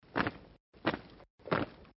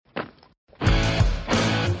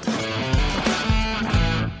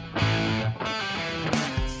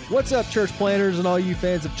What's up, church planters and all you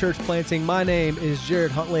fans of church planting? My name is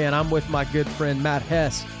Jared Huntley, and I'm with my good friend Matt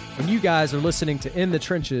Hess. And you guys are listening to In the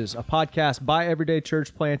Trenches, a podcast by everyday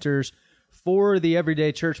church planters for the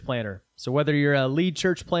everyday church planter. So whether you're a lead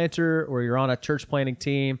church planter or you're on a church planting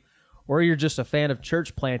team or you're just a fan of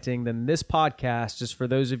church planting, then this podcast is for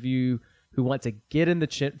those of you who want to get in the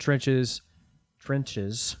trenches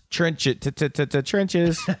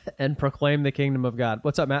and proclaim the kingdom of God.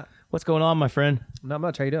 What's up, Matt? What's going on, my friend? Not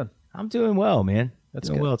much. How you doing? I'm doing well, man. That's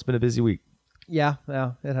doing good. well. It's been a busy week. Yeah,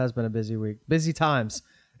 it has been a busy week. Busy times.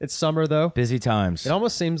 It's summer, though. Busy times. It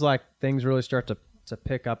almost seems like things really start to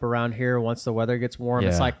pick up around here once the weather gets warm.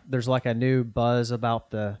 Yeah. It's like there's like a new buzz about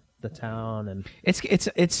the town, and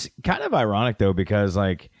It's kind of ironic though, because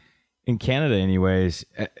like in Canada, anyways,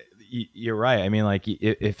 you're right. I mean, like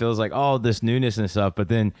it feels like this newness and stuff, but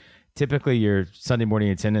then typically your Sunday morning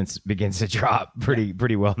attendance begins to drop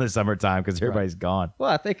pretty well in the summertime because everybody's gone. well,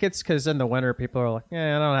 I think it's because in the winter people are like,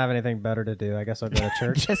 I don't have anything better to do. I guess I'll go to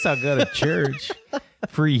church. Guess I'll go to church.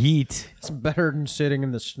 Free heat. It's better than sitting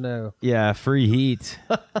in the snow. Yeah, free heat.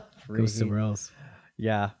 Free Go heat. somewhere else.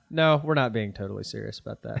 Yeah, no, we're not being totally serious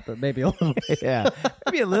about that, but maybe a little bit. Yeah,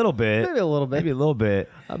 maybe a little bit. Maybe a little bit. Maybe a little bit.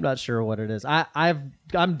 I'm not sure what it is. I'm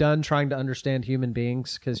done trying to understand human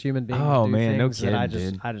beings because human beings Oh, do man, no things that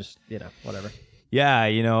kidding, I just whatever. Yeah,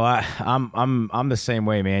 I'm the same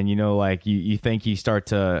way, man. Like you think you start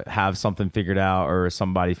to have something figured out or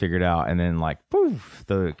somebody figured out, and then like poof,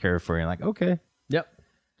 the care for you. Like, okay. Yep.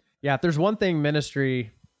 Yeah, if there's one thing ministry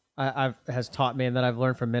has taught me and that I've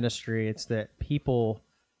learned from ministry, it's that people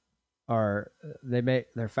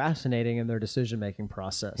they're fascinating in their decision making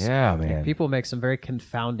process. Yeah, man. People make some very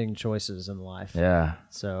confounding choices in life. Yeah.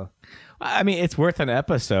 So, I mean, it's worth an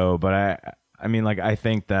episode, but I mean, like, I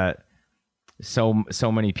think that so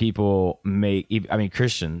many people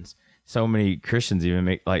Christians, so many Christians even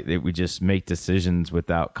make like we just make decisions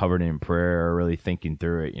without covering in prayer or really thinking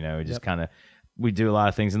through it. Just kind of we do a lot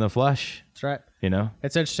of things in the flesh. that's right.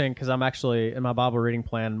 It's interesting because I'm actually in my Bible reading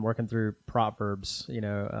plan working through Proverbs,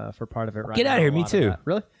 for part of it right now. Get out of here, me too.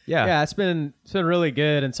 Really? Yeah. Yeah, it's been really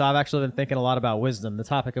good. And so I've actually been thinking a lot about wisdom, the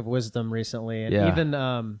topic of wisdom recently. And even,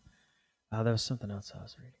 there was something else I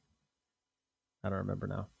was reading. I don't remember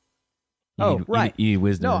now. Right. You need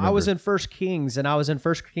wisdom. No, remember. I was in 1 Kings, and I was in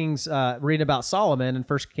 1 Kings reading about Solomon in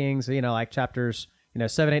 1 Kings, like chapters,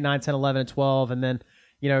 7, 8, 9, 10, 11, and 12. And then,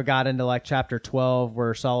 got into like chapter 12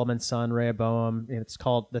 where Solomon's son, Rehoboam,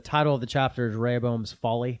 the title of the chapter is Rehoboam's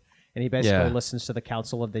Folly. And he basically listens to the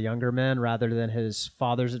counsel of the younger men rather than his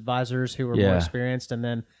father's advisors who were more experienced. And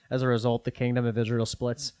then as a result, the kingdom of Israel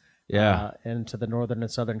splits into the northern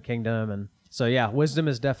and southern kingdom. And so, wisdom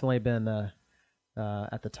has definitely been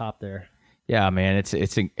at the top there. Yeah, man, it's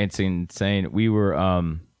insane.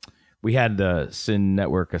 We had the Sin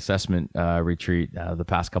Network assessment retreat the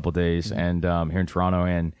past couple of days, and here in Toronto,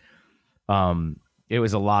 and it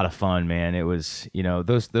was a lot of fun, man. It was,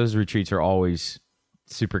 those retreats are always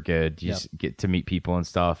super good. You just get to meet people and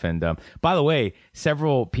stuff. And by the way,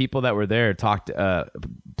 several people that were there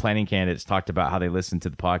planning candidates talked about how they listened to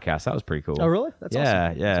the podcast. That was pretty cool. Oh, really? That's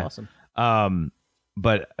awesome. Yeah. That's awesome.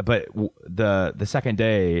 But the second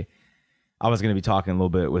day, I was going to be talking a little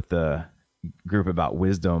bit with the group about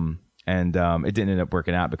wisdom, and it didn't end up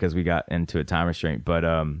working out because we got into a time restraint. But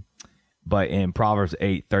in Proverbs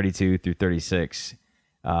 8:32 through 36,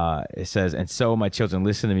 it says, "And so, my children,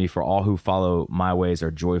 listen to me, for all who follow my ways are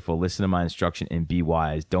joyful. Listen to my instruction and be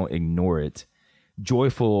wise. Don't ignore it.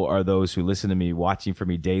 Joyful are those who listen to me, watching for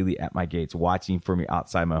me daily at my gates, watching for me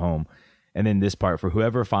outside my home." And then this part, "For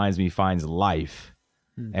whoever finds me finds life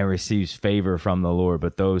and receives favor from the Lord.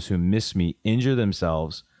 But those who miss me injure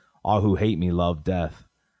themselves. All who hate me love death."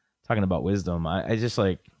 Talking about wisdom, I just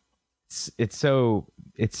like it's so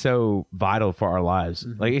vital for our lives.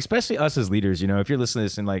 Like, especially us as leaders. If you're listening to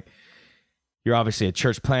this and like you're obviously a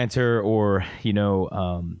church planter or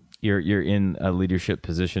you're in a leadership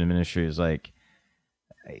position in ministry, is like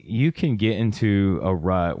you can get into a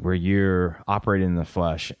rut where you're operating in the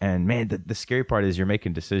flesh, and man, the scary part is you're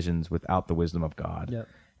making decisions without the wisdom of God. Yep.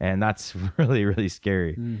 And that's really, really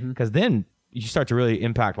scary, because then you start to really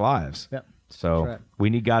impact lives. Yep. So right. we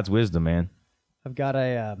need God's wisdom, man. I've got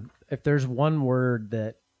if there's one word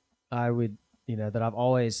that I would, that I've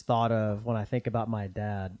always thought of when I think about my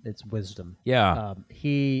dad, it's wisdom. Yeah.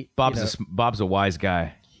 Bob's a wise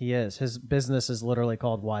guy. He is. His business is literally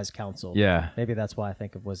called Wise Counsel. Yeah. Maybe that's why I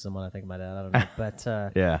think of wisdom when I think of my dad. I don't know.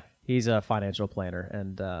 But yeah. He's a financial planner.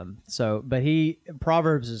 And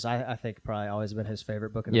Proverbs is, I think, probably always been his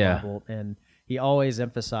favorite book in the Bible. And he always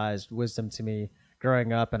emphasized wisdom to me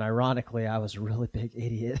growing up, and ironically, I was a really big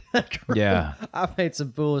idiot. Yeah. I made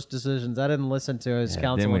some foolish decisions. I didn't listen to his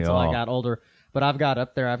counsel didn't we until all? I got older. But I've got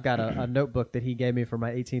up there. I've got a notebook that he gave me for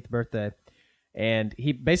my 18th birthday, and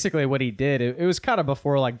he basically what he did. It was kind of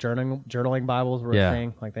before like journaling Bibles were Yeah. a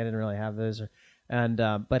thing. Like they didn't really have those,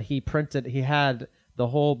 but he printed. He had the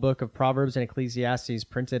whole book of Proverbs and Ecclesiastes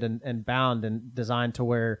printed and bound and designed to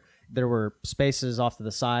where there were spaces off to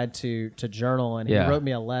the side to journal, and he Yeah. wrote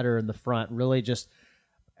me a letter in the front. Really, just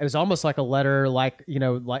it was almost like a letter, like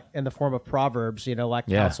like in the form of Proverbs, like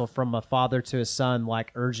Yeah. counsel from a father to his son,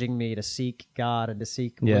 like urging me to seek God and to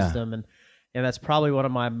seek Yeah. wisdom, and that's probably one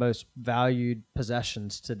of my most valued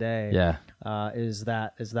possessions today. Yeah. Is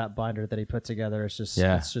that binder that he put together? It's just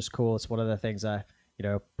Yeah. it's just cool. It's one of the things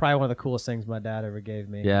probably one of the coolest things my dad ever gave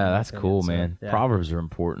me. Yeah, in my that's opinion. cool, So, man. yeah, Proverbs are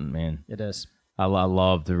important, man. it is. I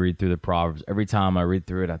love to read through the Proverbs. Every time I read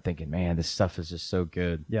through it, I'm thinking, man, this stuff is just so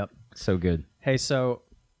good. Yep. So good. Hey, so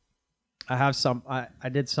I have I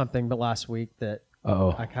did something the last week that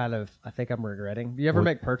Oh, I think I'm regretting. Do you ever What?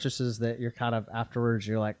 make purchases that you're kind of afterwards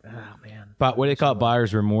you're like, oh man? but what do they call it?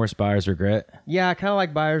 Buyer's remorse, buyer's regret? Yeah, kind of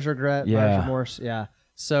like buyer's regret, Yeah. buyer's remorse. Yeah.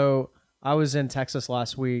 So I was in Texas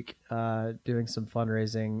last week doing some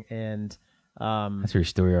fundraising, and That's where your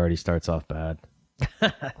story already starts off bad.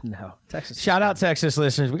 no, Texas. Shout out Texas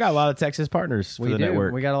listeners. We got a lot of Texas partners for We the do.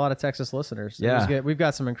 network. We got a lot of Texas listeners. It Yeah. was good. We've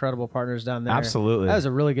got some incredible partners down there. Absolutely. That was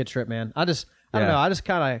a really good trip, man. I don't Yeah. know. I just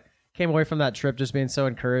kind of came away from that trip just being so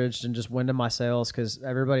encouraged and just winding my sails because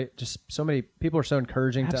so many people are so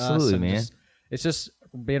encouraging to us. Absolutely, And man. it's just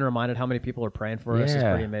being reminded how many people are praying for us is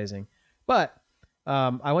Yeah. pretty amazing. But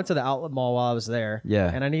I went to the outlet mall while I was there.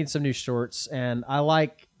 Yeah. And I need some new shorts, and I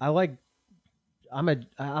like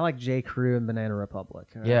J. Crew and Banana Republic.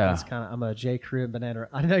 Yeah. I'm a J. Crew and Banana.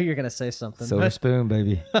 I know you're gonna say something. Silver but spoon,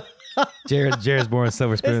 baby. Jared's born with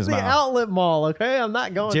silver spoon in it's his the mouth. outlet mall, okay? I'm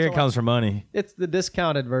not going. Jared to comes for money. It's the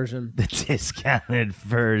discounted version. The discounted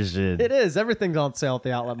version. It is. Everything's on sale at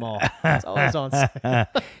the outlet mall. It's always on sale.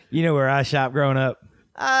 You know where I shop growing up?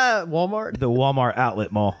 Walmart, The Walmart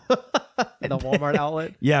outlet mall. the Walmart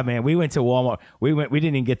outlet. Yeah, man. We went to Walmart. We didn't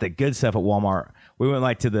even get the good stuff at Walmart. We went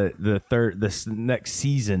like to the next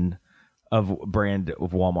season of brand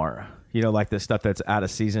of Walmart. Like the stuff that's out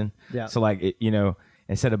of season. Yeah. So like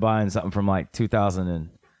instead of buying something from like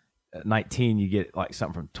 2019, you get like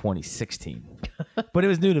something from 2016. But it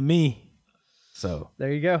was new to me. So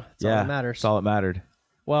There you go. That's all that matters. That's all that mattered.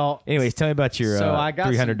 Well, Anyways, tell me about your so I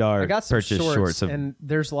got $300 I got some purchase shorts of and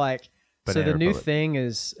there's like so Banana the new Republic. thing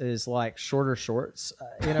is like shorter shorts.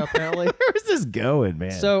 Apparently. Where's this going,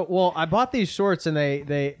 man? So I bought these shorts and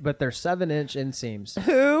but they're 7-inch inseams.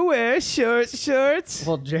 who wears shorts?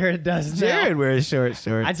 Well, Jared does now. Jared wears shorts.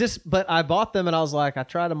 But I bought them and I was like, I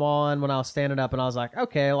tried them on when I was standing up and I was like,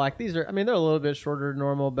 okay, like these are, they're a little bit shorter than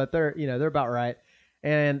normal, but they're, they're about right.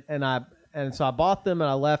 And so I bought them and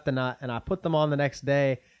I left and I put them on the next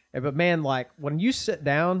day. But man, like when you sit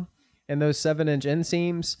down in those 7-inch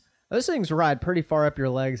inseams, those things ride pretty far up your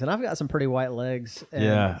legs. And I've got some pretty white legs. And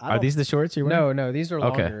Yeah. I Are don't- these the shorts you're wearing? No, these are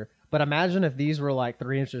Okay. longer. But imagine if these were like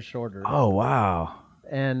 3 inches shorter. Oh, wow.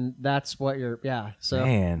 And that's what So,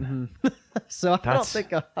 Man, so I That's-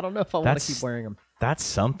 don't know if I want to that's- keep wearing them. that's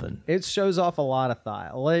something. It shows off a lot of thigh.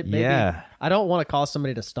 Maybe, Yeah. I don't want to cause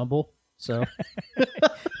somebody to stumble. So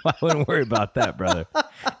I wouldn't worry about that, brother.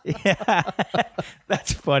 Yeah.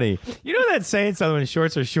 That's funny. You know that's saying something when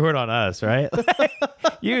shorts are short on us, right?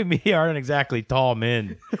 You and me aren't exactly tall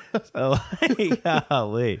men. So,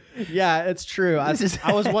 golly. yeah, it's true. I was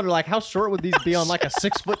wondering like how short would these be on like a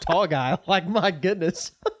 6 foot tall guy? Like my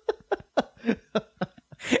goodness.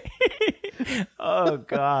 Oh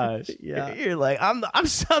gosh. Yeah. You're like,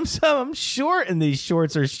 I'm short and these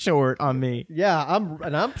shorts are short on me. Yeah, I'm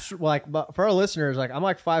like but for our listeners, like I'm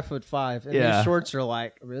like 5'5", and Yeah. these shorts are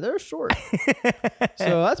like they're short.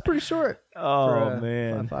 So that's pretty short. Oh for a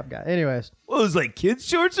man. 5'5" guy. Anyways, What was like kids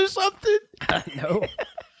shorts or something? no.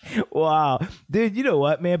 Wow, dude, you know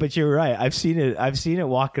what, man? But you're right. I've seen it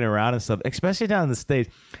walking around and stuff, especially down in the States.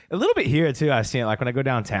 A little bit here too. I've seen it like when I go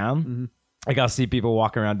downtown. Mm-hmm. Like I'll see people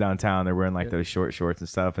walking around downtown. They're wearing like those short shorts and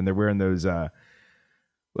stuff, and they're wearing those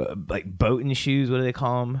like boating shoes. What do they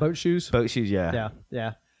call them? Boat shoes. Boat shoes. Yeah.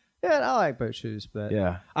 Yeah. I like boat shoes, but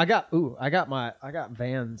Yeah. I got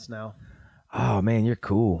Vans now. Oh man, you're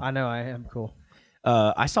cool. I know I am cool.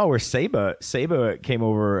 I saw where Saba came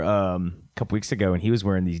over a couple weeks ago, and he was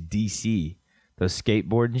wearing these DC, those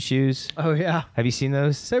skateboarding shoes. Oh yeah, Have you seen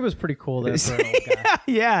those? Saba's pretty cool though for an old guy.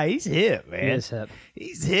 Yeah, he's hip, man. He is hip.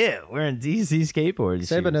 He's hip wearing DC skateboard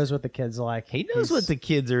Saba shoes. knows what the kids like. He knows what the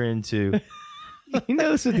kids are into. He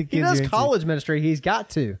knows what the kids He are does into. college ministry. He's got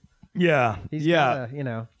to. Yeah. He's yeah. gotta, You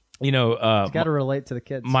know, he's got to relate to the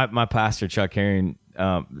kids. my pastor Chuck Herring,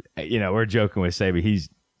 we're joking with Say, but he's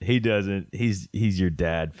your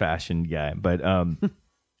dad fashion guy. But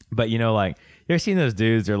but like you ever seen those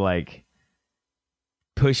dudes are like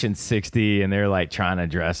pushing 60 and they're like trying to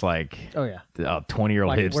dress like 20-year-old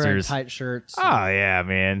like wearing hipsters. tight shirts. Oh yeah,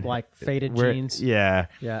 man. Like faded jeans. Yeah.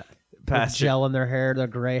 Yeah. Pastor, with gel in their hair, their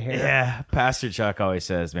gray hair. Yeah. Pastor Chuck always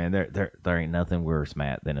says, man, there ain't nothing worse,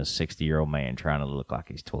 Matt, than a 60-year-old man trying to look like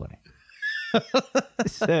he's 20.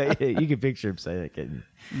 So you can picture him saying that, can't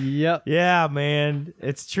you? Yep. Yeah, man.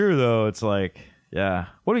 It's true though. It's like, yeah.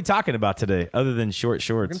 What are we talking about today other than short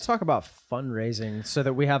shorts? We're going to talk about fundraising so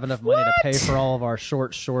that we have enough money to pay for all of our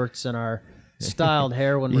short shorts and our styled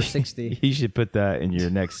hair when we're 60. You should put that in your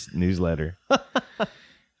next newsletter.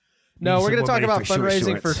 No, we're going to talk about short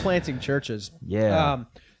fundraising shorts. for planting churches. Yeah.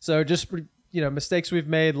 So just, mistakes we've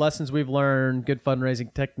made, lessons we've learned, good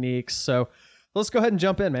fundraising techniques. So let's go ahead and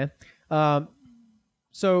jump in, man.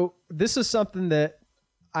 So this is something that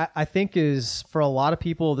I think is, for a lot of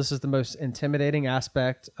people, this is the most intimidating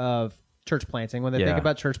aspect of church planting. When they think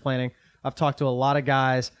about church planting, I've talked to a lot of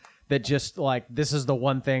guys that just like, this is the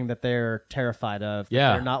one thing that they're terrified of.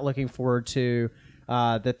 That they're not looking forward to,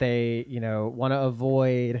 that they, want to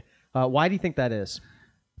avoid. Why do you think that is?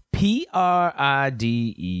 PRIDE.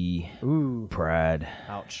 Ooh. Pride.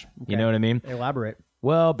 Ouch. Okay. You know what I mean? Elaborate.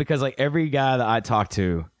 Well, because like every guy that I talk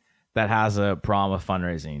to that has a problem with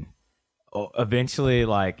fundraising, eventually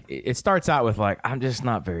like it starts out with like, I'm just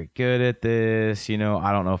not very good at this. I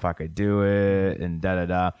don't know if I could do it and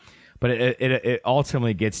da-da-da. But it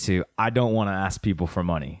ultimately gets to, I don't want to ask people for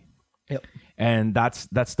money. Yep. And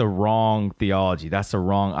that's the wrong theology. That's the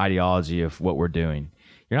wrong ideology of what we're doing.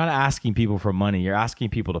 You're not asking people for money. You're asking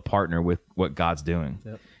people to partner with what God's doing.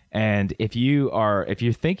 Yep. And if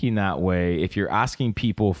you're thinking that way, if you're asking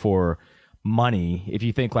people for money, if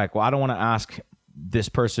you think like, well, I don't want to ask this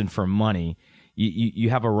person for money, you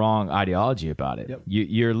have a wrong ideology about it. Yep.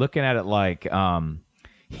 You're looking at it like, I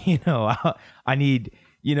need,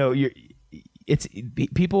 it's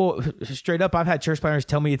people straight up. I've had church planners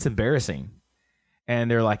tell me it's embarrassing. And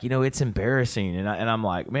they're like, it's embarrassing. And I'm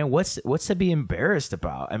like, man, what's to be embarrassed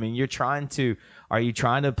about? I mean, are you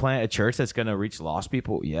trying to plant a church that's going to reach lost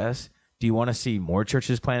people? Yes. Do you want to see more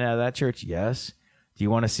churches planted out of that church? Yes. Do you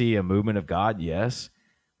want to see a movement of God? Yes.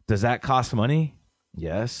 Does that cost money?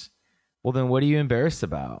 Yes. Well, then what are you embarrassed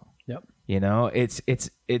about? Yep. It's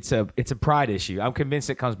a pride issue. I'm convinced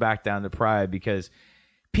it comes back down to pride because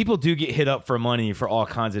people do get hit up for money for all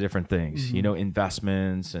kinds of different things, Mm-hmm.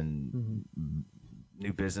 Investments and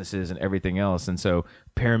new businesses and everything else. And so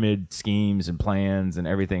pyramid schemes and plans and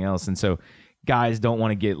everything else. And so guys don't want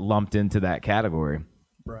to get lumped into that category.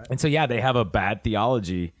 Right. And so, they have a bad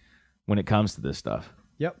theology when it comes to this stuff.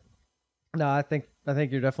 Yep. No, I think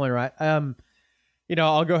you're definitely right.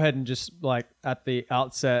 I'll go ahead and just like at the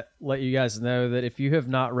outset, let you guys know that if you have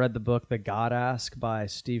not read the book, The God Ask by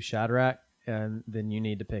Steve Shadrach, and then you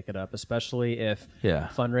need to pick it up, especially if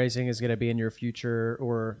fundraising is going to be in your future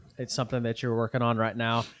or it's something that you're working on right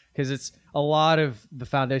now, because it's a lot of the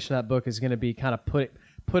foundation of that book is going to be kind of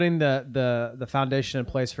putting the foundation in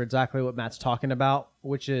place for exactly what Matt's talking about,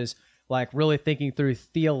 which is like really thinking through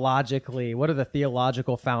theologically, what are the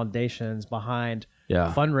theological foundations behind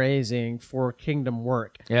fundraising for kingdom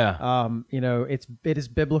work? Yeah. It is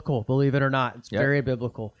biblical, believe it or not. It's very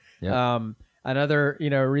biblical. Yep. Another,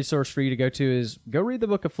 resource for you to go to is go read the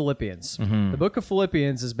book of Philippians. Mm-hmm. The book of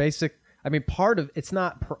Philippians is basic. I mean, part of it's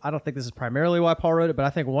not, I don't think this is primarily why Paul wrote it, but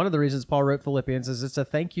I think one of the reasons Paul wrote Philippians is it's a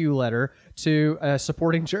thank you letter to a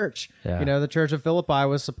supporting church. Yeah. The church of Philippi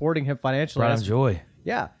was supporting him financially. Brought him joy.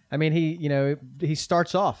 Yeah. I mean, he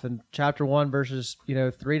starts off in chapter 1, verses,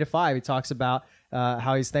 3 to 5. He talks about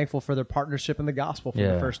how he's thankful for their partnership in the gospel from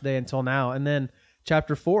the first day until now. And then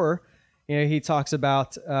chapter 4, he talks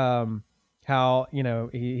about, how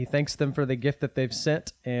he thanks them for the gift that they've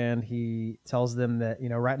sent, and he tells them that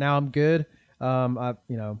right now I'm good.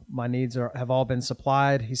 My needs have all been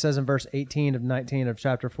supplied. He says in verse 18 of 19 of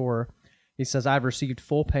chapter 4, he says, I've received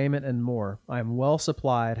full payment and more. I am well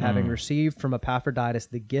supplied, having received from Epaphroditus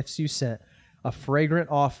the gifts you sent, a fragrant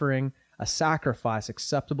offering, a sacrifice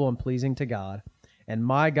acceptable and pleasing to God. And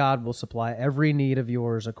my God will supply every need of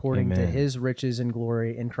yours according to his riches and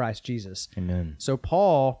glory in Christ Jesus. Amen. So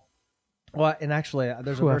Paul, well, and actually,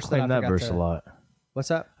 there's a verse that I forgot verse a lot. What's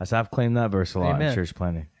that? I said I've claimed that verse a lot in church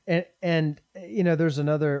planning. And there's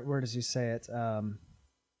another. Where does he say it?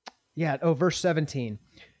 Verse 17.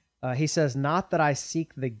 He says, "Not that I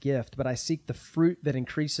seek the gift, but I seek the fruit that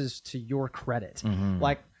increases to your credit." Mm-hmm.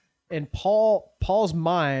 Like in Paul's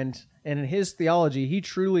mind and in his theology, he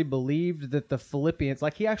truly believed that the Philippians,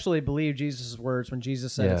 like he actually believed Jesus' words when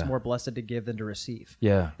Jesus said it's more blessed to give than to receive.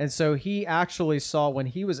 Yeah. And so he actually saw when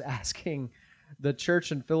he was asking the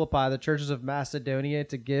church in Philippi, the churches of Macedonia,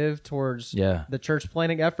 to give towards the church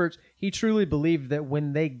planting efforts, he truly believed that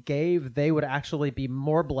when they gave, they would actually be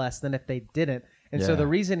more blessed than if they didn't. And so the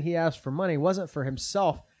reason he asked for money wasn't for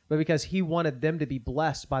himself, but because he wanted them to be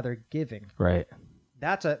blessed by their giving. Right.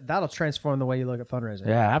 That'll transform the way you look at fundraising.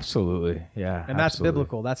 Yeah, absolutely. Yeah. And that's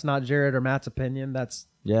biblical. That's not Jared or Matt's opinion. That's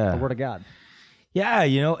the word of God. Yeah,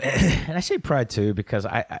 and I say pride too, because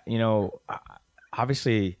I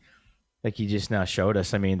obviously, like you just now showed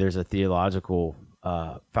us, I mean, there's a theological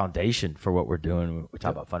foundation for what we're doing when we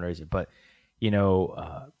talk about fundraising. But,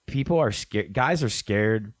 people are scared. Guys are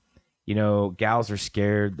scared. Gals are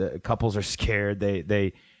scared. The couples are scared.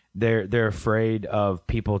 They're afraid of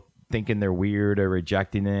people thinking they're weird or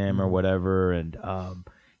rejecting them or whatever. And,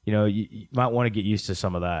 you might want to get used to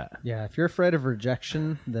some of that. Yeah. If you're afraid of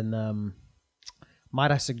rejection, then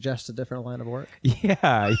might I suggest a different line of work?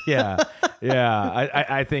 Yeah.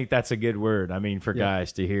 I think that's a good word. I mean, for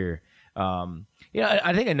guys to hear.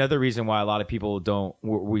 I think another reason why a lot of people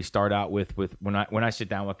we start out with when I sit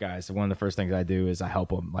down with guys, one of the first things I do is I help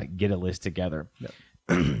them like get a list together. Yep.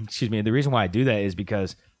 Excuse me. And the reason why I do that is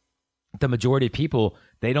because the majority of people,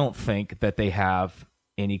 they don't think that they have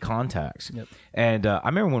any contacts. Yep. And I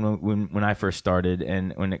remember when I first started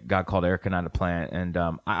and when God called Eric and I to plant, and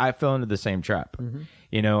I fell into the same trap, and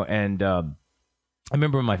I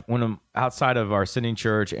remember when I'm outside of our sending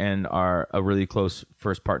church and a really close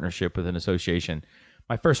first partnership with an association,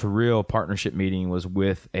 my first real partnership meeting was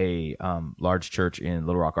with a large church in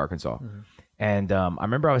Little Rock, Arkansas. Mm-hmm. And I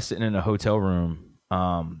remember I was sitting in a hotel room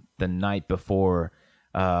the night before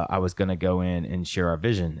I was going to go in and share our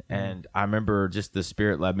vision. Mm-hmm. And I remember just the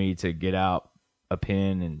Spirit led me to get out a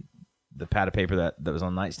pen and the pad of paper that was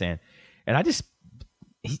on the nightstand. And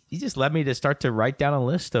he just led me to start to write down a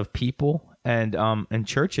list of people and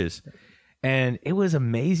churches. And it was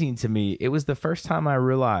amazing to me. It was the first time I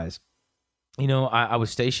realized, I was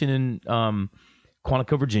stationed in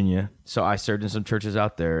Quantico, Virginia. So I served in some churches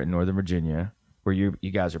out there in Northern Virginia, where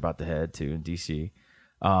you guys are about to head to in DC.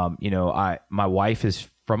 My wife is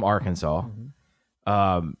from Arkansas.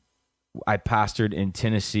 Mm-hmm. I pastored in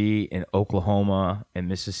Tennessee, in Oklahoma, and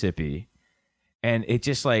Mississippi. And it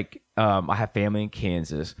just like, I have family in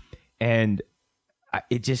Kansas. And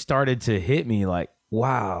it just started to hit me like,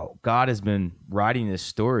 wow, God has been writing this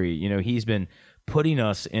story. He's been putting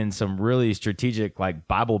us in some really strategic, like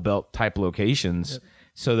Bible Belt type locations. Yep.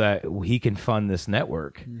 So that he can fund this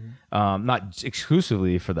network. Mm-hmm. Not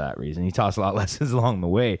exclusively for that reason. He taught us a lot of lessons along the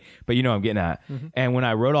way, but I'm getting at. Mm-hmm. And when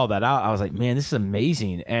I wrote all that out, I was like, man, this is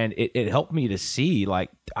amazing. And it helped me to see,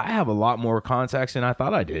 like, I have a lot more contacts than I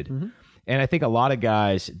thought I did. Mm-hmm. And I think a lot of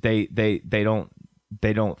guys, they don't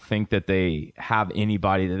think that they have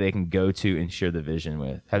anybody that they can go to and share the vision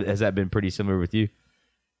with. Has that been pretty similar with you?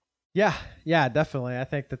 Yeah, definitely. I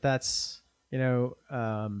think that's,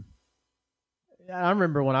 I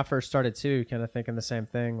remember when I first started too, kind of thinking the same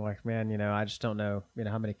thing. Like, man, I just don't know,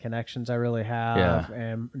 how many connections I really have,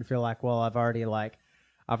 and feel like, well, I've already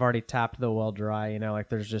tapped the well dry. Like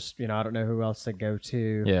there's just, I don't know who else to go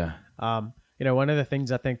to. Yeah. One of the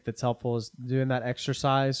things I think that's helpful is doing that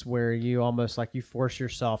exercise where you almost like you force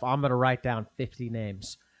yourself. I'm going to write down 50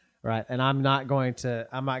 names, right? And I'm not going to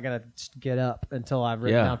get up until I've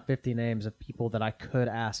written down 50 names of people that I could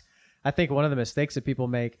ask. I think one of the mistakes that people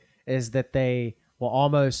make is that they will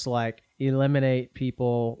almost like eliminate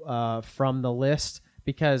people from the list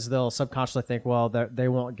because they'll subconsciously think, well, they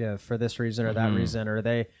won't give for this reason or that reason, or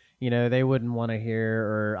they wouldn't want to hear,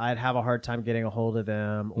 or I'd have a hard time getting a hold of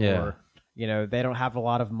them, or, they don't have a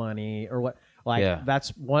lot of money or what. Like that's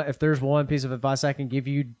one, if there's one piece of advice I can give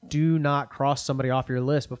you, do not cross somebody off your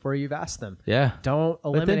list before you've asked them. Yeah. Don't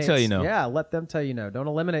eliminate. Let them tell you no. Yeah. Let them tell you no. Don't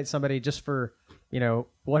eliminate somebody just for,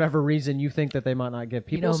 whatever reason you think that they might not give.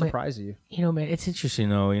 People surprise you. Man, it's interesting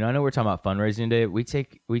though. I know we're talking about fundraising today. We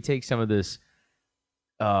take some of this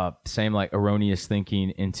same like erroneous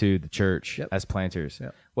thinking into the church as planters.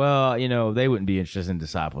 Yep. Well, they wouldn't be interested in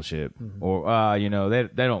discipleship, or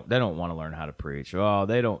they don't want to learn how to preach. Oh,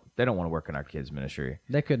 they don't want to work in our kids' ministry.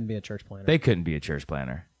 They couldn't be a church planter. They couldn't be a church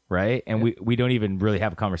planter, right? And we don't even really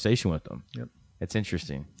have a conversation with them. Yep. It's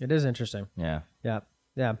interesting. It is interesting. Yeah.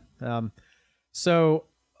 So,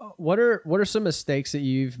 what are some mistakes that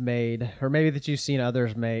you've made, or maybe that you've seen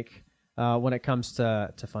others make, when it comes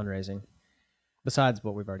to fundraising, besides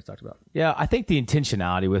what we've already talked about? Yeah, I think the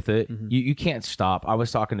intentionality with it, you can't stop. I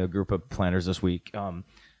was talking to a group of planners this week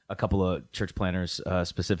a couple of church planners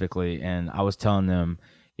specifically, and I was telling them,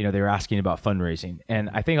 they were asking about fundraising, and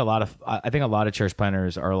I think a lot of church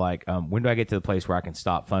planners are like, when do I get to the place where I can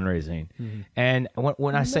stop fundraising? Mm-hmm. And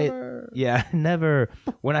when I say, never.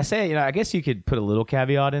 When I say, I guess you could put a little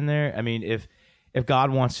caveat in there. I mean, if God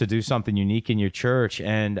wants to do something unique in your church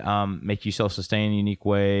and make you self-sustain in a unique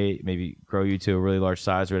way, maybe grow you to a really large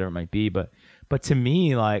size or whatever it might be, but to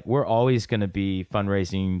me, like, we're always going to be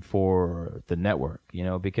fundraising for the network,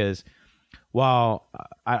 because while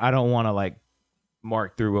I don't want to like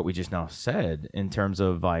mark through what we just now said in terms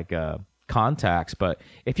of like contacts, but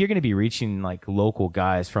if you're going to be reaching like local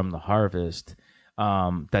guys from the harvest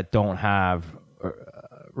that don't have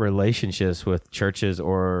relationships with churches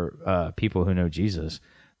or people who know Jesus,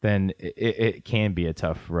 then it can be a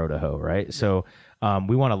tough road to hoe, right? Yeah. So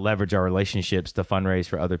we want to leverage our relationships to fundraise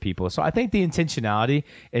for other people. So I think the intentionality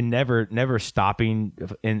and never stopping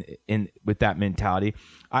in with that mentality.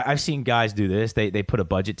 I've seen guys do this. They put a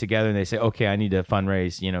budget together and they say, okay, I need to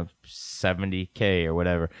fundraise, $70K or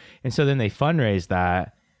whatever. And so then they fundraise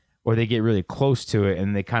that, or they get really close to it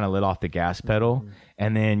and they kind of let off the gas pedal. Mm-hmm.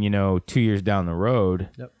 And then, 2 years down the road,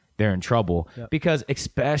 yep, they're in trouble. Yep. Because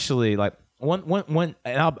especially like one,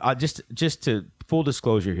 and I'll just to full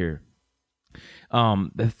disclosure here,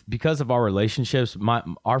 because of our relationships,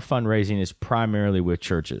 our fundraising is primarily with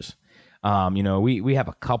churches. We have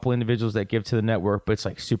a couple individuals that give to the network, but it's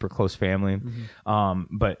like super close family.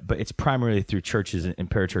 Mm-hmm. But it's primarily through churches and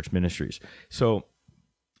parachurch ministries. So,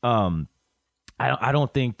 I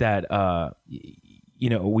don't think that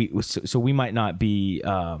we might not be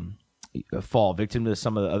fall victim to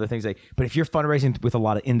some of the other things. But if you're fundraising with a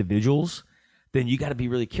lot of individuals, then you got to be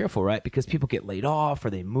really careful, right? Because people get laid off, or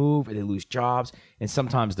they move, or they lose jobs, and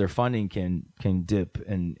sometimes their funding can dip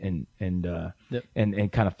and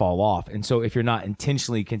kind of fall off. And so if you're not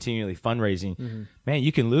intentionally continually fundraising, mm-hmm, man,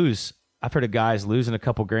 you can lose. I've heard of guys losing a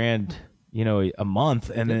couple grand, a month,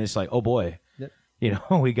 and then it's like, oh boy.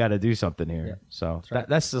 We got to do something here. Yeah, so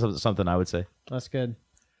that's something I would say. That's good.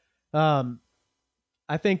 I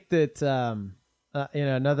think that,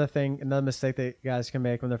 another mistake that guys can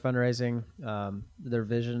make when they're fundraising, their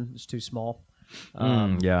vision is too small.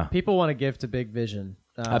 People want to give to big vision.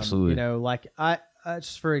 Absolutely. Like I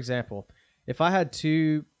just for example, if I had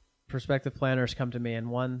two prospective planners come to me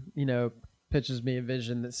and one, pitches me a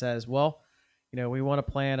vision that says, well, we want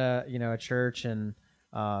to plant a church and,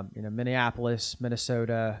 Minneapolis,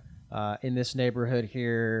 Minnesota, in this neighborhood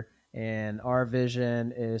here. And our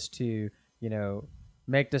vision is to,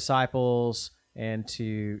 make disciples and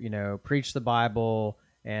to, preach the Bible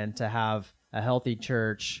and to have a healthy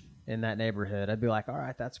church in that neighborhood. I'd be like, all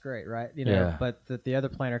right, that's great. Right. But the other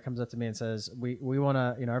planner comes up to me and says, we want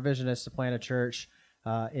to, our vision is to plant a church,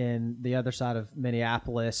 in the other side of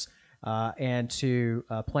Minneapolis, and to,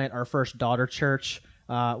 plant our first daughter church,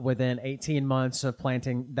 within 18 months of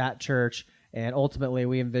planting that church. And ultimately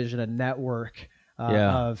we envision a network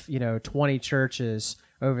of, 20 churches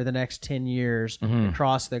over the next 10 years, mm-hmm,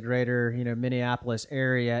 across the greater, Minneapolis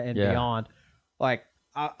area and beyond. Like,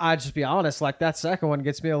 I just be honest, like that second one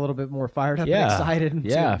gets me a little bit more fired up and excited.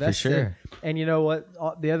 Yeah, for sure. And you know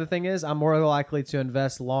what? The other thing is I'm more likely to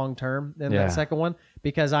invest long-term in that second one,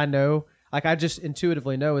 because I know, like, I just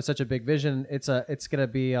intuitively know it's such a big vision. It's going to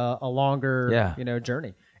be a longer,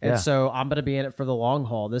 journey. And so I'm going to be in it for the long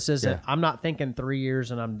haul. This isn't, I'm not thinking 3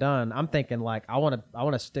 years and I'm done. I'm thinking like, I want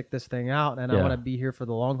to stick this thing out and I want to be here for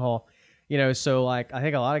the long haul. So like, I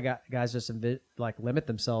think a lot of guys just limit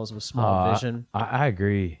themselves with small vision. I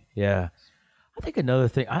agree. Yeah. I think another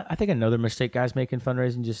thing, I think another mistake guys make in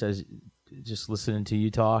fundraising, just listening to you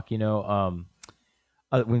talk, when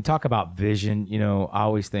we talk about vision, I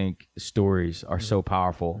always think stories are so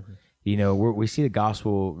powerful. Mm-hmm. We see the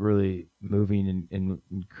gospel really moving in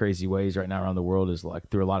crazy ways right now around the world, is like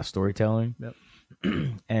through a lot of storytelling. Yep.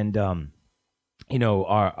 And, our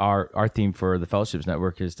theme for the Fellowships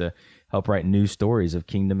Network is to help write new stories of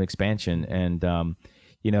kingdom expansion. And,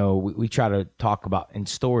 we try to talk about in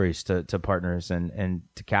stories to partners and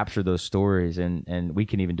to capture those stories. And we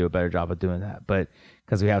can even do a better job of doing that, but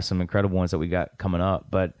because we have some incredible ones that we got coming up.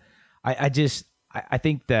 But I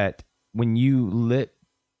think that when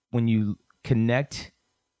you connect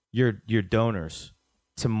your donors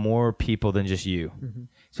to more people than just you, mm-hmm,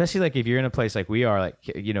 especially like if you're in a place like we are, like,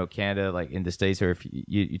 Canada, like in the States, or if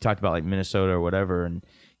you talked about like Minnesota or whatever, and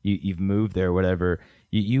you've moved there or whatever,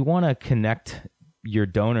 you want to connect your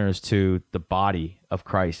donors to the body of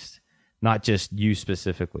Christ, not just you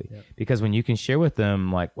specifically. Yep. Because when you can share with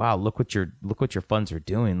them, like, wow, look what your funds are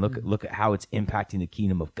doing. Look at how it's impacting the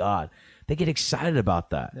kingdom of God. They get excited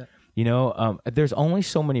about that. Yep. There's only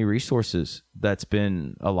so many resources that's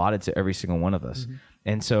been allotted to every single one of us.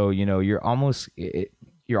 And so, you're almost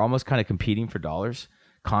kind of competing for dollars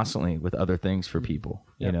constantly with other things for people,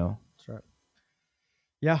 That's right.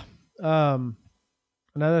 Yeah.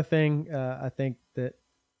 Another thing I think that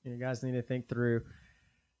you guys need to think through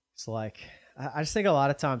is like, I just think a lot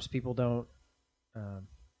of times people don't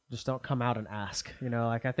come out and ask,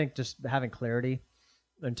 like I think just having clarity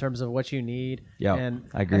in terms of what you need. Yeah, and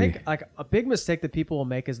I agree. I think like a big mistake that people will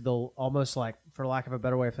make is they'll almost like, for lack of a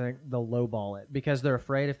better way of thinking, they'll lowball it because they're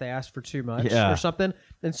afraid if they ask for too much or something.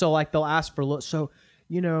 And so like they'll ask for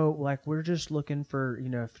like we're just looking for,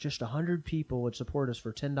 if just 100 people would support us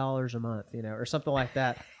for $10 a month, or something like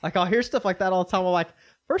that. Like I'll hear stuff like that all the time. I'm like,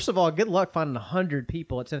 first of all, good luck finding 100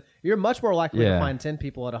 people. You're much more likely to find 10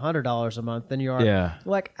 people at $100 a month than you are.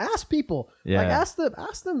 Like ask people. Like ask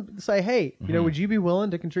them. Say, hey, would you be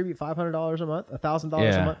willing to contribute $500 a month,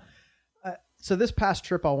 $1,000 a month? So this past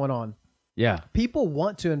trip I went on. Yeah. People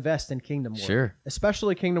want to invest in kingdom work. Sure.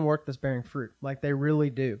 Especially kingdom work that's bearing fruit. Like they really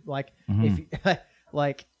do. Like if you,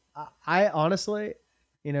 like I honestly,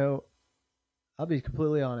 I'll be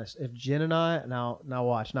completely honest. If Jen and I now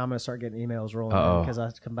watch, now I'm going to start getting emails rolling because I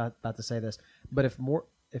was about to say this. But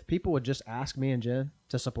if people would just ask me and Jen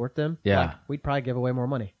to support them, we'd probably give away more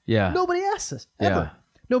money. Yeah. Nobody asks us ever.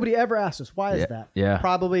 Nobody ever asks us. Why is that? Yeah.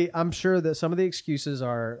 Probably, I'm sure that some of the excuses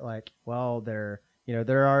are like, well, they're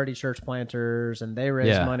already church planters and they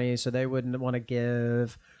raise money, so they wouldn't want to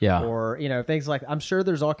give. Yeah. Or, things like, I'm sure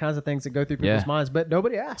there's all kinds of things that go through people's minds, but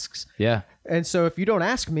nobody asks. Yeah. And so if you don't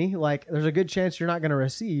ask me, like, there's a good chance you're not going to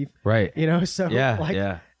receive. Right. So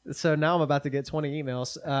so now I'm about to get 20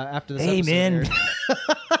 emails after this episode. Hey, man.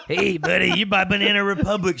 Hey, buddy, you buy Banana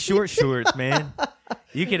Republic shorts, man.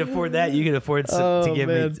 You can afford that. You can afford to give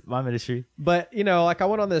me my ministry. But, like I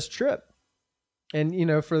went on this trip. And,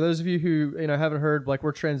 for those of you who, haven't heard, like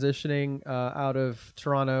we're transitioning out of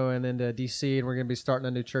Toronto and into DC, and we're going to be starting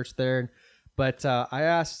a new church there. But I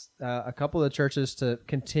asked a couple of the churches to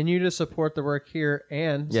continue to support the work here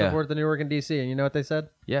and support the new work in DC. And you know what they said?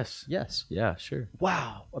 Yes. Yeah, sure.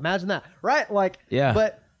 Wow. Imagine that. Right? Like,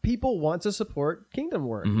 but people want to support kingdom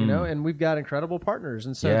work, and we've got incredible partners.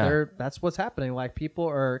 And so that's what's happening. Like people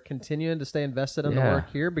are continuing to stay invested in the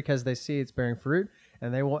work here because they see it's bearing fruit.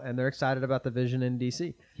 And they're excited about the vision in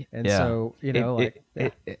DC, and so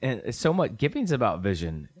and so much giving's about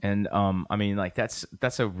vision, and I mean like that's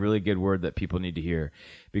a really good word that people need to hear,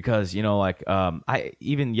 because I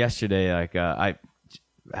even yesterday I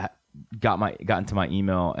got into my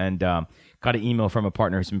email and got an email from a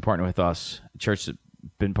partner who's been partnering with us, a church that's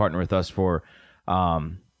been partnering with us for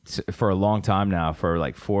a long time now, for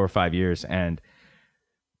like 4 or 5 years, and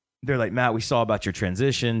they're like, Matt, we saw about your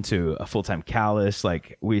transition to a full-time callus.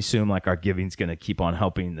 Like, we assume like our giving's going to keep on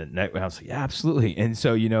helping the net. I was like, yeah, absolutely. And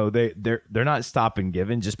so, they're not stopping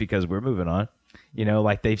giving just because we're moving on.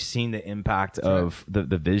 Like they've seen the impact of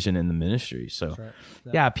the vision in the ministry. So,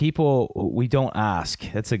 people, we don't ask.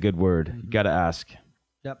 That's a good word. You got to ask.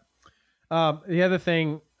 Yep. The other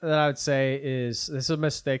thing that I would say is, this is a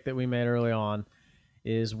mistake that we made early on,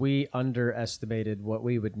 is we underestimated what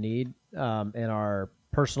we would need in our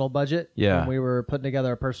personal budget when we were putting together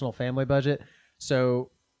our personal family budget.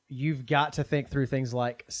 So you've got to think through things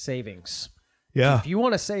like savings. Yeah. If you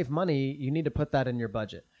want to save money, you need to put that in your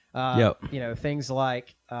budget. Things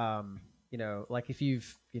like, like if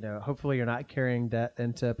you've, hopefully you're not carrying debt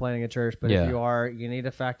into planning a church, but if you are, you need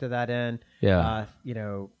to factor that in. Yeah.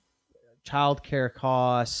 Childcare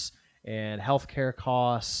costs and healthcare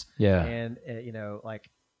costs. Yeah. And,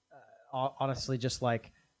 honestly, just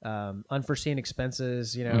like, unforeseen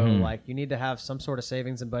expenses, like you need to have some sort of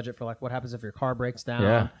savings and budget for like what happens if your car breaks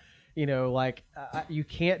down. You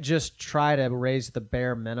can't just try to raise the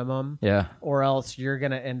bare minimum, or else you're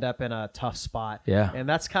going to end up in a tough spot. And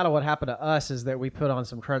that's kind of what happened to us, is that we put on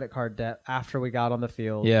some credit card debt after we got on the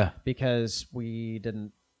field, because we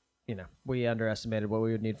didn't, we underestimated what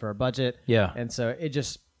we would need for our budget. And so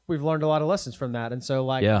we've learned a lot of lessons from that. And so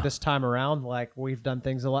this time around, like we've done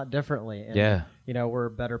things a lot differently. And, we're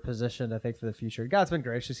better positioned, I think, for the future. God's been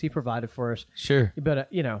gracious. He provided for us. Sure. But,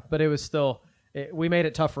 but it was still, we made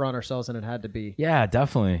it tougher on ourselves than it had to be. Yeah,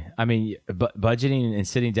 definitely. I mean, budgeting and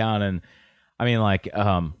sitting down and, I mean, like,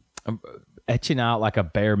 etching out like a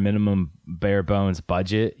bare minimum, bare bones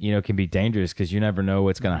budget, can be dangerous because you never know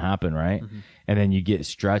what's going to happen. Right. Mm-hmm. And then you get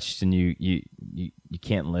stretched and you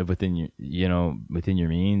can't live within your, within your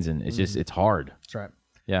means. And it's just, it's hard. That's right.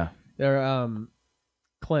 Yeah. There,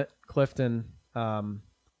 Clifton,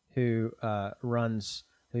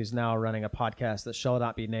 who's now running a podcast that shall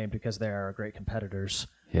not be named because they are great competitors.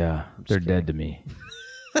 Yeah. They're dead to me.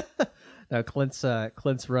 No, Clint's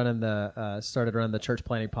running started running the church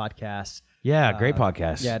planning podcast. Yeah, great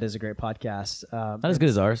podcast. Yeah, it is a great podcast. Not as good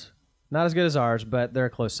as ours. Not as good as ours, but they're a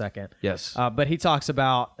close second. Yes. But he talks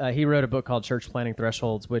about he wrote a book called Church Planning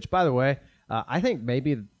Thresholds, which, by the way, I think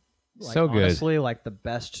maybe so good. Honestly, like the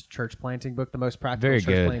best church planting book, the most practical Very church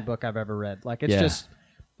good. planting book I've ever read. Like it's just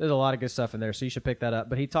there's a lot of good stuff in there, so you should pick that up.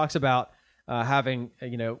 But he talks about having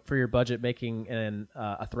for your budget, making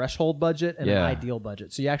a threshold budget and an ideal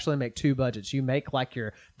budget. So you actually make two budgets. You make like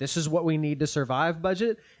your this is what we need to survive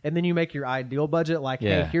budget, and then you make your ideal budget. Like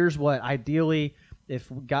hey, here's what ideally if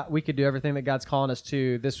we could do everything that God's calling us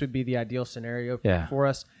to, this would be the ideal scenario for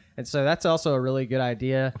us. And so that's also a really good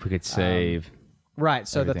idea. If we could save. Right.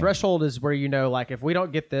 So everything. the threshold is where like if we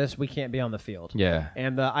don't get this, we can't be on the field. Yeah.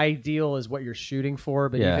 And the ideal is what you're shooting for,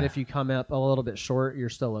 but even if you come up a little bit short, you're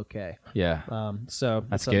still okay. Yeah. So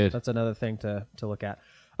that's good. That's another thing to look at.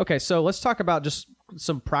 Okay, so let's talk about just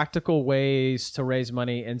some practical ways to raise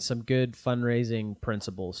money and some good fundraising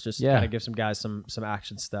principles. Just kind of give some guys some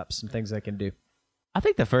action steps, some things they can do. I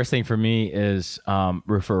think the first thing for me is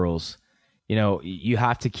referrals. You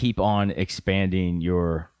have to keep on expanding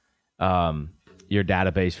your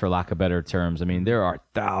database, for lack of better terms. I mean, there are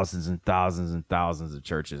thousands and thousands and thousands of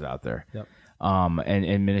churches out there,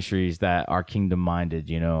 and ministries that are kingdom minded.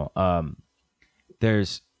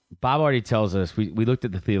 There's Bob already tells us. We looked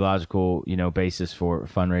at the theological basis for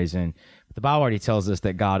fundraising. But the Bible already tells us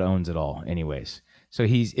that God owns it all, anyways. So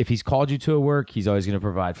if he's called you to a work, he's always going to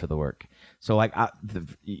provide for the work. So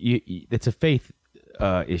it's a faith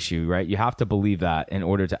issue, right? You have to believe that in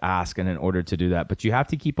order to ask and in order to do that. But you have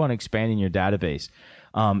to keep on expanding your database.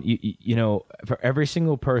 For every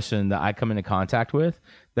single person that I come into contact with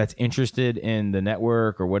that's interested in the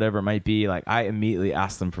network or whatever it might be, like I immediately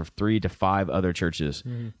ask them for 3 to 5 other churches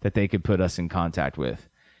that they could put us in contact with.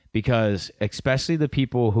 Because especially the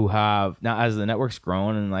people who have now, as the network's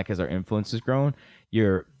grown and like as our influence has grown,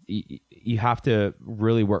 you have to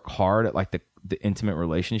really work hard at like the intimate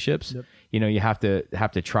relationships. You have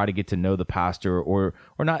to try to get to know the pastor or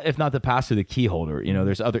not, if not the pastor, the key holder.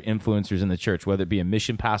 There's other influencers in the church, whether it be a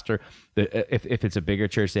mission pastor, if it's a bigger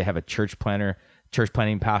church, they have a church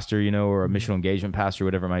planning pastor, or a missional engagement pastor,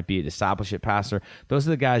 whatever it might be, a discipleship pastor. Those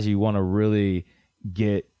are the guys you want to really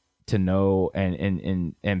get to know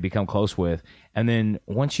and become close with. And then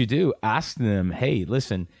once you do, ask them, hey,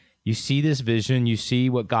 listen, you see this vision, you see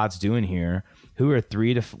what God's doing here. Who are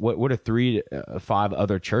 3 to 5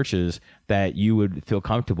 other churches that you would feel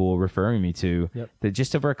comfortable referring me to? That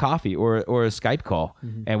just over a coffee or a Skype call,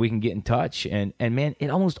 and we can get in touch. And man,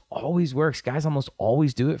 it almost always works. Guys almost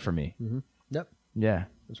always do it for me. Yep. Yeah,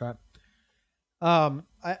 that's right.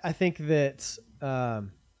 I think that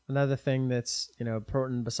another thing that's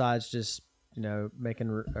important besides just making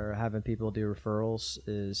or having people do referrals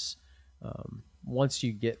is once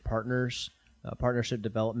you get partners, partnership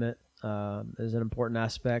development is an important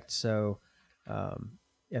aspect. So I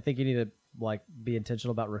think you need to be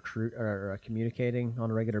intentional about communicating on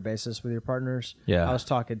a regular basis with your partners. I was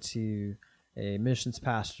talking to a missions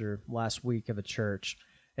pastor last week of a church,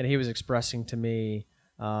 and he was expressing to me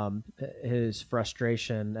his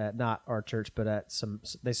frustration at not our church, but at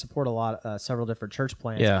they support several different church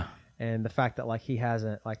plants. And the fact that he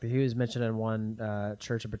hasn't, he was mentioning one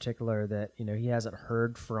church in particular that he hasn't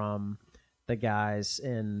heard from the guys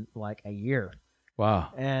in a year. Wow.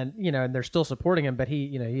 And and they're still supporting him, but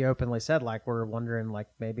he openly said we're wondering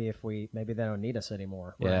maybe they don't need us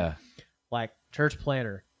anymore. Right? Yeah. Church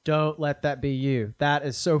planter, don't let that be you. That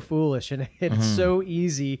is so foolish, and it's so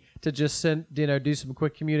easy to just send do some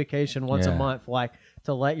quick communication once a month,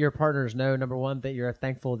 to let your partners know, number one, that you're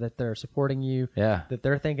thankful that they're supporting you, that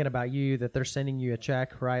they're thinking about you, that they're sending you a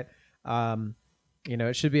check, right?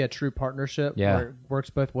 It should be a true partnership where it works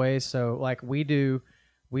both ways. So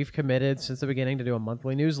we've committed since the beginning to do a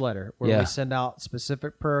monthly newsletter where we send out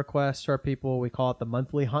specific prayer requests to our people. We call it the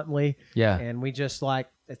monthly Huntley. And we just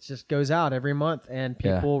it just goes out every month, and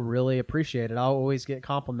people really appreciate it. I'll always get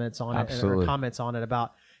compliments on it or comments on it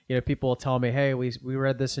about, people will tell me, hey, we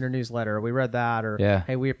read this in your newsletter, or we read that, or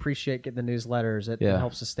hey, we appreciate getting the newsletters. It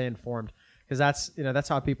helps us stay informed, because that's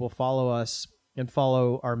how people follow us and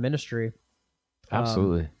follow our ministry.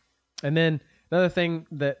 Absolutely. And then another thing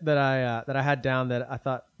that I had down that I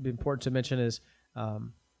thought would be important to mention is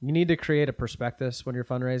you need to create a prospectus when you're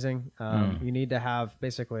fundraising. You need to have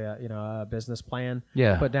basically a business plan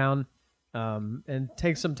put down, and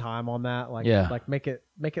take some time on that. Make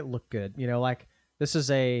it look good. This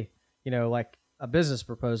is a business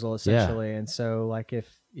proposal essentially. And so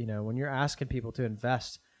if when you're asking people to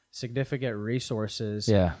invest significant resources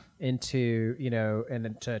Yeah. into,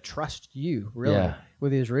 and to trust you really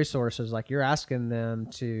with these resources. Like you're asking them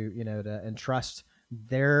to, to entrust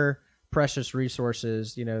their precious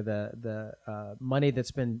resources, the money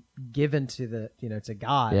that's been given to to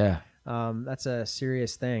God. Yeah. That's a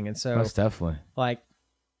serious thing. And so Most definitely. like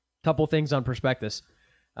couple things on prospectus.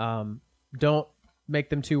 Don't make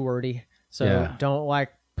them too wordy. So don't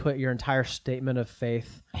like put your entire statement of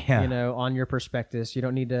faith, on your prospectus. You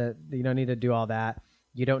don't need to do all that.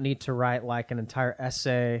 You don't need to write like an entire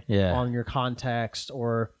essay on your context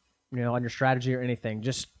or, on your strategy or anything.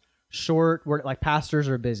 Just short word. Like pastors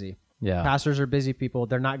are busy. Yeah. Pastors are busy people.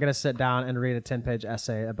 They're not going to sit down and read a 10-page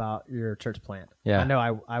essay about your church plant. Yeah. I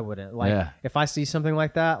know I wouldn't. Like if I see something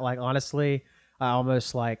like that, like honestly, I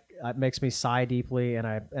almost like it makes me sigh deeply, and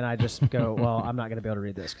I just go, well, I'm not going to be able to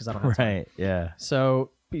read this because I don't have time. Right. Yeah. So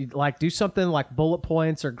like do something like bullet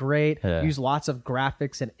points are great. Yeah. Use lots of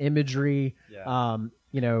graphics and imagery.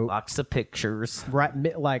 Lots of pictures.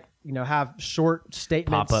 Right. Like have short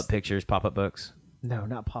statements. Pop-up pictures, pop-up books. No,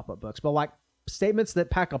 not pop-up books, but like statements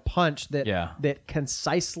that pack a punch that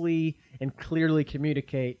concisely and clearly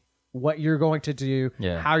communicate what you're going to do,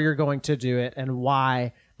 how you're going to do it, and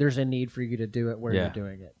why there's a need for you to do it where you're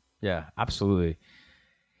doing it. Yeah, absolutely.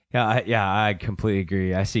 I completely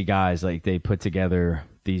agree. I see guys like they put together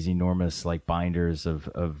these enormous like binders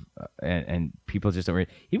and people just don't read.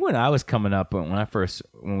 Even when I was coming up,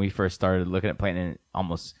 when we first started looking at planting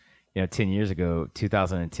almost 10 years ago,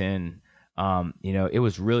 2010. It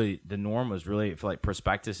was really, the norm was really for like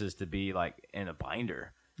prospectuses to be like in a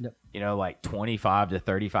binder, like 25 to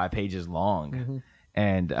 35 pages long. Mm-hmm.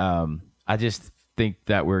 And I just think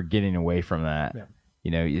that we're getting away from that. Yeah.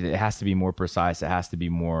 It has to be more precise. It has to be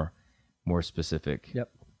more specific.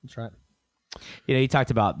 Yep. That's right. You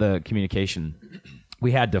talked about the communication.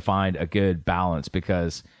 We had to find a good balance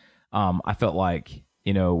because I felt like,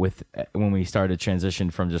 when we started to transition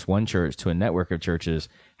from just one church to a network of churches,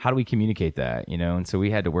 how do we communicate that, And so we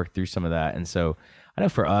had to work through some of that. And so I know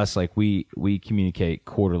for us, like we communicate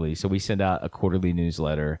quarterly. So we send out a quarterly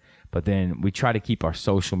newsletter, but then we try to keep our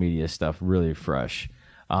social media stuff really fresh.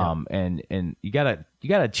 And you gotta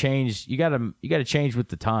change with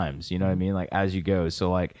the times, what I mean? Like as you go. So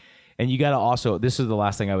like, and you gotta also, this is the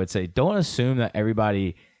last thing I would say, don't assume that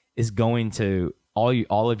everybody is going to,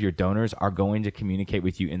 all of your donors are going to communicate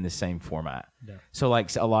with you in the same format. Yeah. So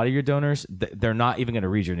like a lot of your donors, they're not even going to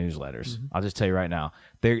read your newsletters. Mm-hmm. I'll just tell you right now,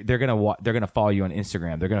 they're going to follow you on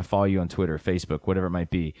Instagram. They're going to follow you on Twitter, Facebook, whatever it might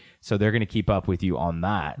be. So they're going to keep up with you on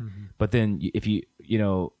that. Mm-hmm. But then if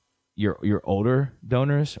your older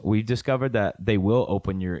donors, we've discovered that they will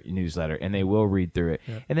open your newsletter and they will read through it.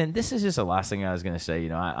 Yep. And then this is just the last thing I was going to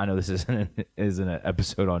say. I know this isn't an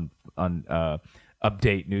episode on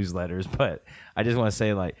update newsletters, but I just want to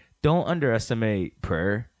say, like, don't underestimate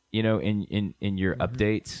prayer, in your mm-hmm.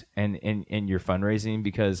 updates and in your fundraising,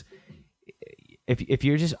 because if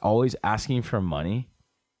you're just always asking for money,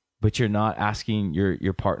 but you're not asking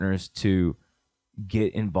your partners to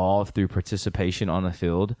get involved through participation on the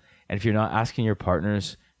field, and if you're not asking your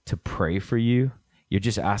partners to pray for you, you're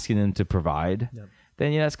just asking them to provide. Yep.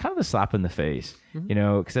 Then it's kind of a slap in the face,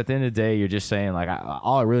 mm-hmm. Because at the end of the day, you're just saying like,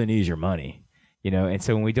 all I really need is your money. And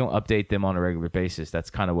so when we don't update them on a regular basis, that's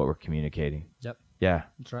kind of what we're communicating. Yep. Yeah.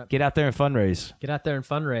 That's right. Get out there and fundraise. Yeah.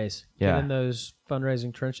 Get in those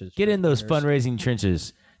fundraising trenches. Fundraising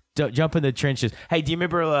trenches. Jump in the trenches. Hey, do you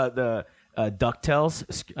remember the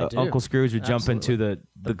DuckTales? Uncle Scrooge would jump into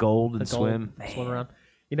the gold and swim around.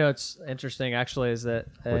 It's interesting actually is that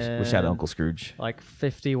wish I had Uncle Scrooge. Like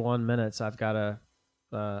 51 minutes, I've got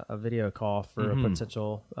a video call for mm-hmm. a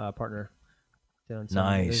potential partner. Doing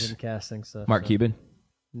some vision casting stuff. Mark Cuban?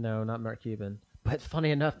 No, not Mark Cuban. But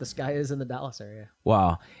funny enough, this guy is in the Dallas area.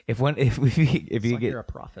 Wow. If you like get, you're a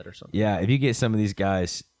prophet or something. Yeah, if you get some of these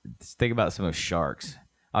guys, think about some of those sharks.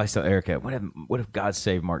 I always tell Erica, what if God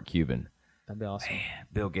saved Mark Cuban? That'd be awesome. Man,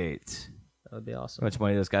 Bill Gates. That would be awesome. How much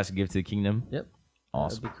money those guys could give to the kingdom? Yep.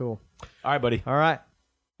 Awesome. That'd be cool. All right, buddy. All right.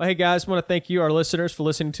 Well, hey, guys, I want to thank you, our listeners, for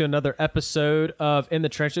listening to another episode of In the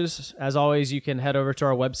Trenches. As always, you can head over to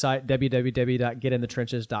our website,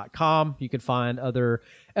 www.getinthetrenches.com. You can find other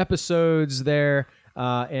episodes there,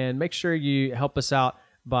 and make sure you help us out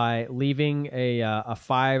by leaving a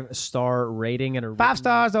 5-star rating and 5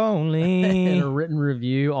 stars only and a written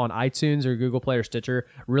review on iTunes or Google Play or Stitcher.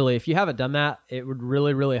 Really, if you haven't done that, it would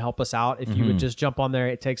really, really help us out. If you would just jump on there,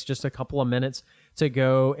 it takes just a couple of minutes to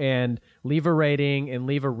go and leave a rating and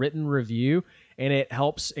leave a written review. and it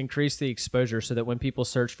helps increase the exposure so that when people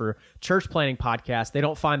search for church planting podcasts, they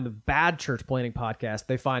don't find the bad church planting podcast.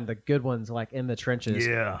 They find the good ones like In the Trenches.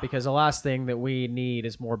 Yeah. Because the last thing that we need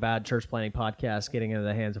is more bad church planting podcasts getting into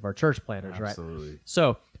the hands of our church planters, Absolutely. right?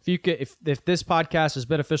 So if you could, if this podcast is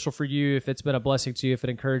beneficial for you, if it's been a blessing to you, if it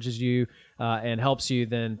encourages you and helps you,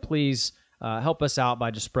 then please help us out by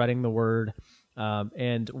just spreading the word.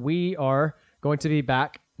 And we are going to be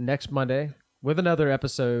back next Monday with another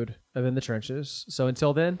episode of In the Trenches. So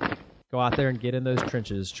until then, go out there and get in those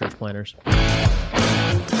trenches, church planters.